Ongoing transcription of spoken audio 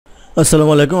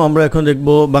আসসালামু আলাইকুম। আমরা এখন দেখব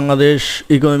বাংলাদেশ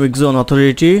ইকোনমিক জোন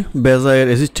অথরিটি বেজা এর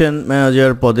অ্যাসিস্ট্যান্ট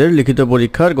ম্যানেজার পদের লিখিত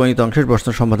পরীক্ষার গণিত অংশের প্রশ্ন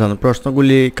সমাধান।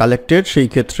 প্রশ্নগুলি কালেক্টেড, সেই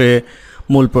ক্ষেত্রে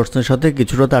মূল প্রশ্নের সাথে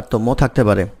কিছুটা তারতম্য থাকতে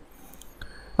পারে।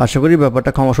 আশা করি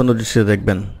ব্যাপারটা ক্ষমাসুন্দর দৃষ্টিতে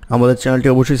দেখবেন। আমাদের চ্যানেলটি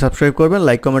অবশ্যই সাবস্ক্রাইব করবেন,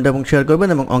 লাইক, কমেন্ট এবং শেয়ার করবেন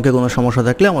এবং অঙ্কে কোনো সমস্যা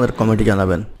থাকলে আমাদের কমেন্টে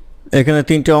জানাবেন। এখানে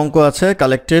 3টে অঙ্ক আছে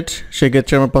কালেক্টেড,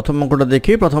 সেক্ষেত্রে আমরা প্রথম অঙ্কটা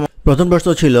দেখি। প্রথম প্রশ্ন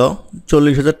ছিল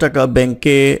 40,000 টাকা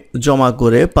ব্যাংকে জমা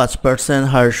করে 5%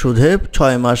 হার সুদে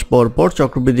 6 মাস পর পর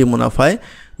চক্রবৃদ্ধি মুনাফায়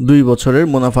 2 বছরের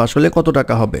মুনাফা আসলে কত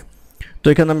টাকা হবে। তো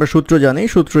এখানে আমরা সূত্র জানি,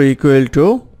 সূত্র equal to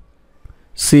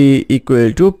C equal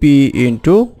to P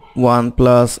into 1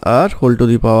 plus R whole to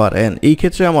the power N. এই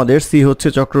ক্ষেত্রে আমাদের সি হচ্ছে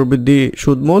চক্রবৃদ্ধি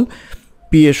সুদমূল,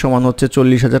 পি এর সমান হচ্ছে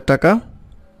 40,000 টাকা,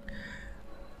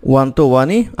 1 তো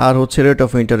 1ই, আর হচ্ছে rate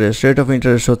of interest. Rate of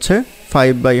interest হচ্ছে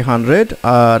 5/100,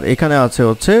 আর এখানে আছে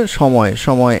হচ্ছে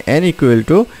সময় এন ইকুয়াল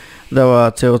টু দেওয়া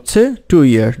আছে হচ্ছে 2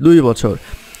 ইয়ার, 2 বছর।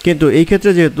 কিন্তু এই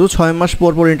ক্ষেত্রে যেহেতু 6 মাস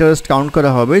পর পর ইন্টারেস্ট কাউন্ট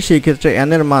করা হবে, সেই ক্ষেত্রে এন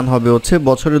এর মান হবে হচ্ছে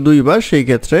বছরে 2 বার, সেই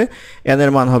ক্ষেত্রে এন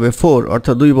এর মান হবে 4,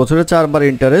 অর্থাৎ 2 বছরে 4 বার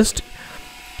ইন্টারেস্ট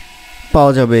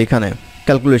পাওয়া যাবে, এখানে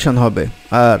ক্যালকুলেশন হবে।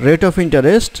 আর রেট অফ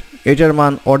ইন্টারেস্ট এটার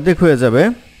মান অর্ধেক হয়ে যাবে,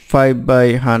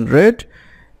 5/100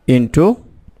 ইন্টু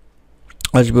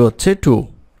আসবে হচ্ছে 2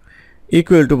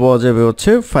 ইকুয়াল টু পাওয়া যাবে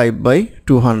হচ্ছে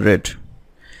 5/200।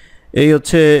 এই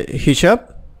হচ্ছে হিসাব।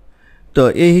 তো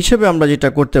এই হিসাবে আমরা যেটা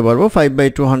করতে পারবো,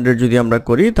 5/200 যদি আমরা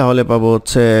করি তাহলে পাবো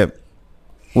হচ্ছে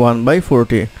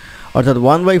 1/40, অর্থাৎ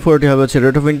 1/40 হবে হচ্ছে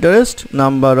rate of interest,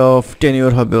 number of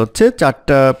tenure হবে হচ্ছে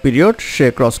 4টা পিরিয়ড সে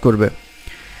ক্রস করবে।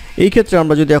 এই ক্ষেত্রে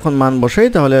আমরা যদি এখন মান বসাই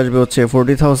তাহলে আসবে হচ্ছে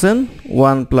 40,000,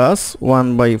 1 plus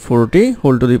 1/40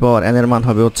 whole to the power N এর মান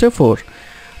হবে হচ্ছে 4,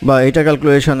 বা এটা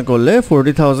ক্যালকুলেশন করলে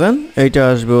 40,000 এইটা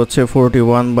আসবে হচ্ছে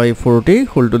 41/40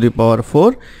 whole to the power 4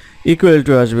 equal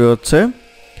to আসবে হচ্ছে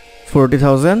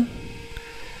 40,000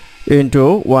 ইন্টু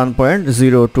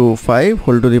 1.025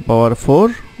 হোল টু দি পাওয়ার 4,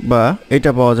 বা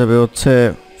এটা পাওয়া যাবে হচ্ছে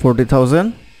 40,000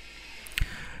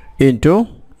 ইন্টু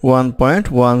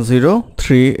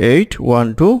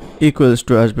 1.103812 ইকুয়ালস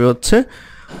টু আসবে হচ্ছে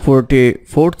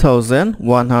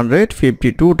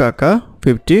 44,152 টাকা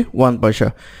 51 পয়সা।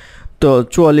 তো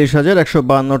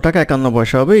 44,152 টাকা 51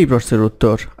 পয়সা হবে এই প্রশ্নের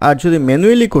উত্তর। আর যদি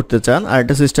ম্যানুয়ালি করতে চান,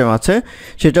 আরেকটা সিস্টেম আছে,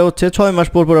 সেটা হচ্ছে 6 মাস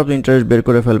পর পর আপনি ইন্টারেস্ট বের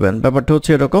করে ফেলবেন। ব্যাপারটা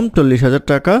হচ্ছে এরকম, 40,000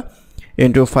 টাকা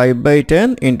ইন্টু 5/10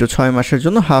 ইন্টু 6 মাসের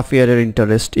জন্য হাফ ইয়ারের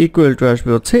ইন্টারেস্ট ইকুয়াল টু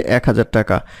আসবে হচ্ছে 1,000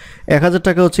 টাকা। 1,000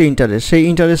 টাকা হচ্ছে ইন্টারেস্ট, সেই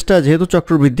ইন্টারেস্টটা যেহেতু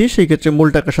চক্রবৃদ্ধি, সেই ক্ষেত্রে মূল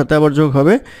টাকার সাথে আবার যোগ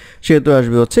হবে, সেহেতু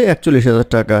আসবে হচ্ছে 41,000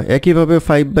 টাকা। একইভাবে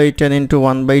 5/10 ইন্টু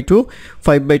 1/2,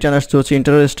 5/10 আসছে হচ্ছে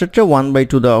ইন্টারেস্টেরটা,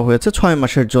 1/2 দেওয়া হয়েছে 6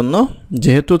 মাসের জন্য,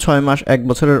 যেহেতু 6 মাস 1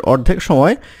 বছরের অর্ধেক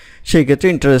সময়, সেই ক্ষেত্রে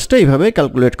ইন্টারেস্টটা এইভাবে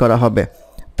ক্যালকুলেট করা হবে।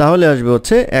 তাহলে আসবে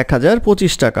হচ্ছে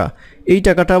 1,025 টাকা। এই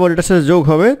টাকাটা আবার এটার সাথে যোগ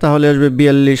হবে, তাহলে আসবে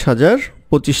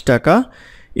 42,025 টাকা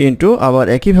ইন্টু আবার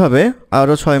একইভাবে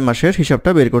আরও 6 মাসের হিসাবটা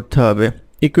বের করতে হবে,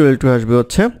 ইকুয়াল টু আসবে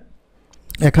হচ্ছে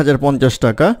 1,050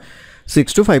 টাকা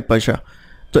 625 পয়সা।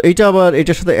 তো এইটা আবার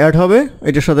এটার সাথে অ্যাড হবে,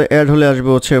 এটার সাথে অ্যাড হলে আসবে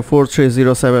হচ্ছে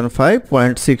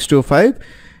 43,075.625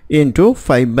 ইন্টু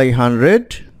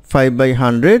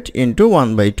 5/100 ইন্টু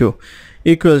 1/2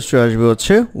 ইকুয়ালস টু আসবে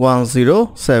হচ্ছে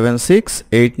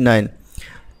 107689।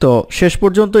 তো শেষ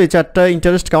পর্যন্ত এই 4টা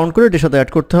ইন্টারেস্ট কাউন্ট করে এটার সাথে অ্যাড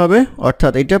করতে হবে,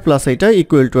 অর্থাৎ এইটা প্লাস এইটা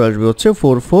ইকুয়াল টু আসবে হচ্ছে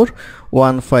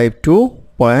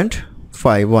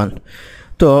 44,152.51।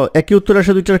 তো একই উত্তর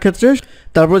আসে দুইটার ক্ষেত্রে।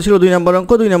 তারপরে ছিল 2 নম্বর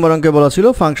অঙ্ক। 2 নম্বর অঙ্কে বলা ছিল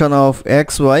function of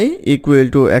x Y equal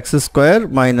to x square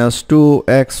minus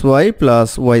 2xy plus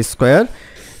Y square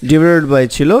divided by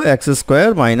ছিল x square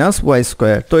minus Y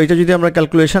square. তো এটা যদি আমরা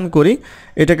ক্যালকুলেশন করি,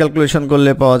 এটা ক্যালকুলেশন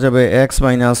করলে পাওয়া যাবে x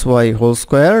minus Y whole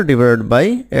square divided by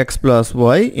x plus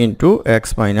Y into x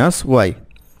minus Y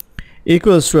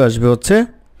equals to আসবে হচ্ছে,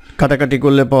 কাটাকাটি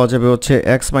করলে পাওয়া যাবে হচ্ছে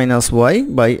x minus Y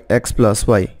by x plus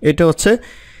Y. এটা হচ্ছে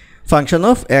ফাংশন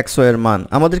অফ এক্স ওয়াই এর মান।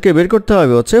 আমাদেরকে বের করতে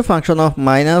হবে হচ্ছে function of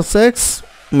minus x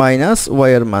minus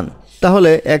Y এর মান।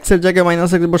 তাহলে এক্স এর জায়গায়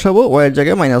মাইনাস এক্স বসাবো, ওয়াই এর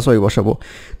জায়গায় মাইনাস ওয়াই বসাবো।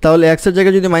 তাহলে এক্স এর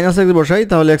জায়গায় যদি মাইনাস এক্স বসাই,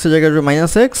 তাহলে এক্স এর জায়গায় আসবে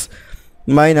মাইনাস এক্স,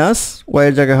 মাইনাস ওয়াই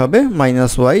এর জায়গায় হবে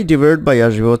মাইনাস ওয়াই ডিভাইডেড বাই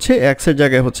আসবে হচ্ছে এক্স এর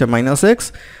জায়গায় হচ্ছে মাইনাস এক্স,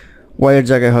 ওয়াই এর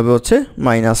জায়গায় হবে হচ্ছে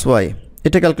মাইনাস ওয়াই।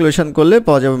 এটা ক্যালকুলেশন করলে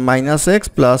পাওয়া যাবে মাইনাস এক্স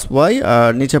প্লাস ওয়াই, আর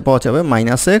নিচে পাওয়া যাবে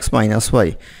minus x minus Y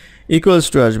equals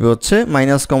to আসবে হচ্ছে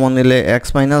মাইনাস কমন নিলে এক্স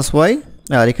মাইনাস ওয়াই,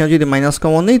 আর এখানে যদি মাইনাস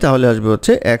কমন নেই তাহলে আসবে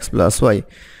হচ্ছে x plus Y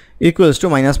equals to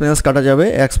minus minus কাটা যাবে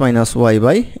x minus Y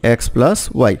by x plus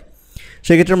Y.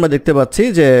 সেক্ষেত্রে আমরা দেখতে পাচ্ছি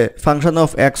যে ফাংশন অফ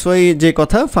এক্স ওয়াই যে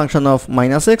কথা, function of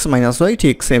minus x minus Y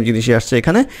ঠিক সেম জিনিসই আসছে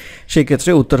এখানে। সেই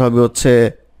ক্ষেত্রে উত্তর হবে হচ্ছে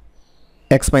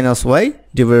x minus Y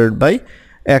divided by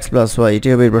x plus Y, এটি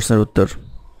হবে এই প্রশ্নের উত্তর।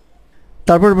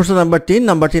 তারপর প্রশ্ন নাম্বার 3,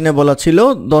 নাম্বার 3-এ বলা ছিল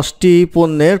 10টি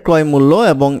পণ্যের ক্রয় মূল্য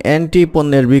এবং nটি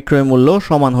পণ্যের বিক্রয় মূল্য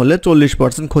সমান হলে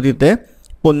 40% ক্ষতিতে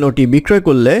পণ্যটি বিক্রয়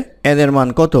করলে n এর মান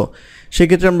কত।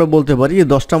 সেক্ষেত্রে আমরা বলতে পারি যে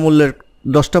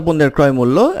 10টা পণ্যের ক্রয়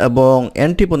মূল্য এবং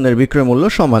nটি পণ্যের বিক্রয় মূল্য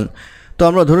সমান। তো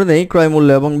আমরা ধরে নেই ক্রয় মূল্য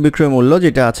এবং বিক্রয় মূল্য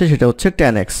যেটা আছে সেটা হচ্ছে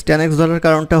 10x। 10x ধরার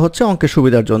কারণটা হচ্ছে অঙ্কের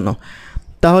সুবিধার জন্য।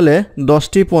 তাহলে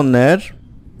 10টি পণ্যের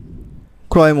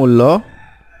ক্রয় মূল্য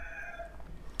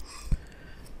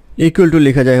ইকুয়াল টু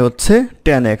লেখা যায় হচ্ছে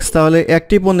 10x। তাহলে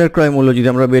একটি পণ্যের ক্রয় মূল্য যদি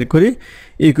আমরা বের করি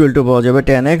ইকুয়াল টু পাওয়া যাবে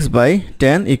 10x বাই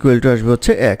 10 ইকুয়াল টু আসবে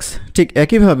হচ্ছে x। ঠিক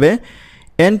একইভাবে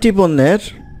nটি পণ্যের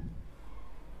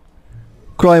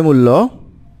ক্রয় মূল্য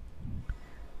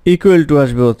ইকুয়াল টু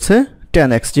আসবে হচ্ছে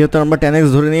 10x। যেহেতু আমরা 10x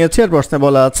ধরে নিয়েছি আর প্রশ্নে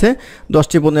বলা আছে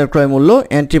 10টি পণ্যের ক্রয় মূল্য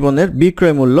nটি পণ্যের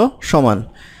বিক্রয় মূল্য সমান,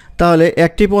 তাহলে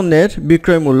একটি পণ্যের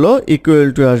বিক্রয় মূল্য ইকুয়াল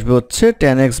টু আসবে হচ্ছে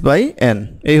 10x বাই n।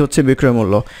 এই হচ্ছে বিক্রয়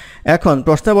মূল্য। এখন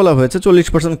প্রশ্নে বলা হয়েছে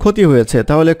 40% ক্ষতি হয়েছে,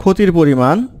 তাহলে ক্ষতির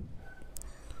পরিমাণ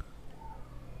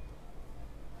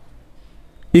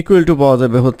ইকুয়াল টু পাওয়া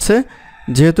যাবে হচ্ছে,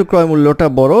 যেহেতু ক্রয় মূল্যটা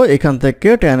বড় এখান থেকে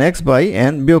 10x বাই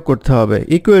n বিয়োগ করতে হবে,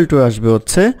 ইকুয়াল টু আসবে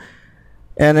হচ্ছে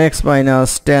nx minus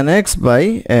 10x by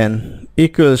n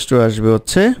equals to আসবে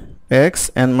হচ্ছে x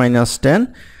n minus 10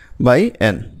 by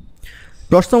n।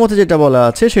 প্রশ্ন মতে যেটা বলা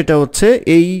আছে সেটা হচ্ছে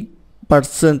এই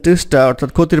পার্সেন্টেজটা অর্থাৎ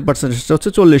ক্ষতির পার্সেন্টেজটা হচ্ছে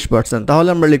 40%। তাহলে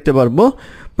আমরা লিখতে পারবো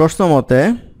প্রশ্ন মতে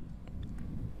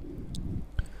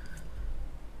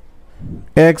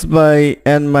x by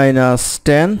n minus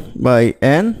 10 by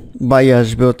n by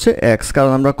আসবে হচ্ছে x,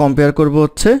 কারণ আমরা কম্পেয়ার করব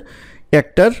হচ্ছে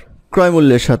একটার ক্রয়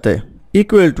মূল্যের সাথে,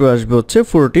 ইকুয়াল টু আসবে হচ্ছে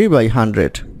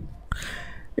 40/100।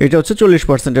 এটা হচ্ছে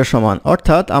 40%-এর সমান।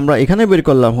 অর্থাৎ আমরা এখানে বের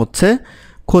করলাম হচ্ছে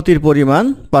ক্ষতির পরিমাণ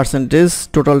পার্সেন্টেজ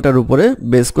টোটালটার উপরে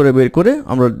বেস করে বের করে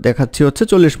আমরা দেখাচ্ছি হচ্ছে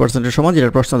 40%-এর সমান, যেটা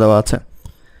প্রশ্ন দেওয়া আছে।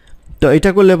 তো এটা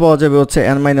করলে পাওয়া যাবে হচ্ছে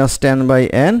n minus 10 by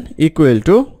n equal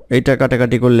to, এইটা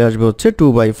কাটাকাটি করলে আসবে হচ্ছে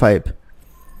 2/5,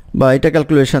 বা এটা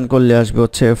ক্যালকুলেশন করলে আসবে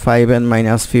হচ্ছে 5n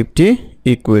minus 50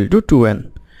 equal to 2n,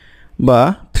 বা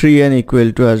 3n ইকুয়াল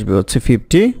টু আসবে হচ্ছে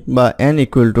 50, বা n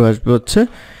ইকুয়াল টু আসবে হচ্ছে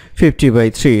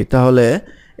 50/3। তাহলে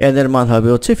n এর মান হবে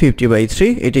হচ্ছে 50/3।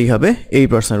 এটাই হবে এই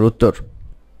প্রশ্নের উত্তর।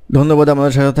 ধন্যবাদ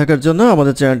আমাদের সাথে থাকার জন্য।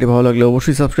 আমাদের চ্যানেলটি ভালো লাগলে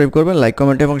অবশ্যই সাবস্ক্রাইব করবেন, লাইক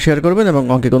কমেন্ট এবং শেয়ার করবেন, এবং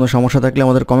অঙ্কে কোনো সমস্যা থাকলে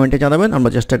আমাদের কমেন্টে জানাবেন। আমরা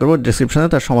চেষ্টা করব ডেসক্রিপশনে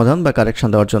তার সমাধান বা কারেকশন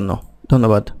দেওয়ার জন্য।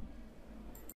 ধন্যবাদ।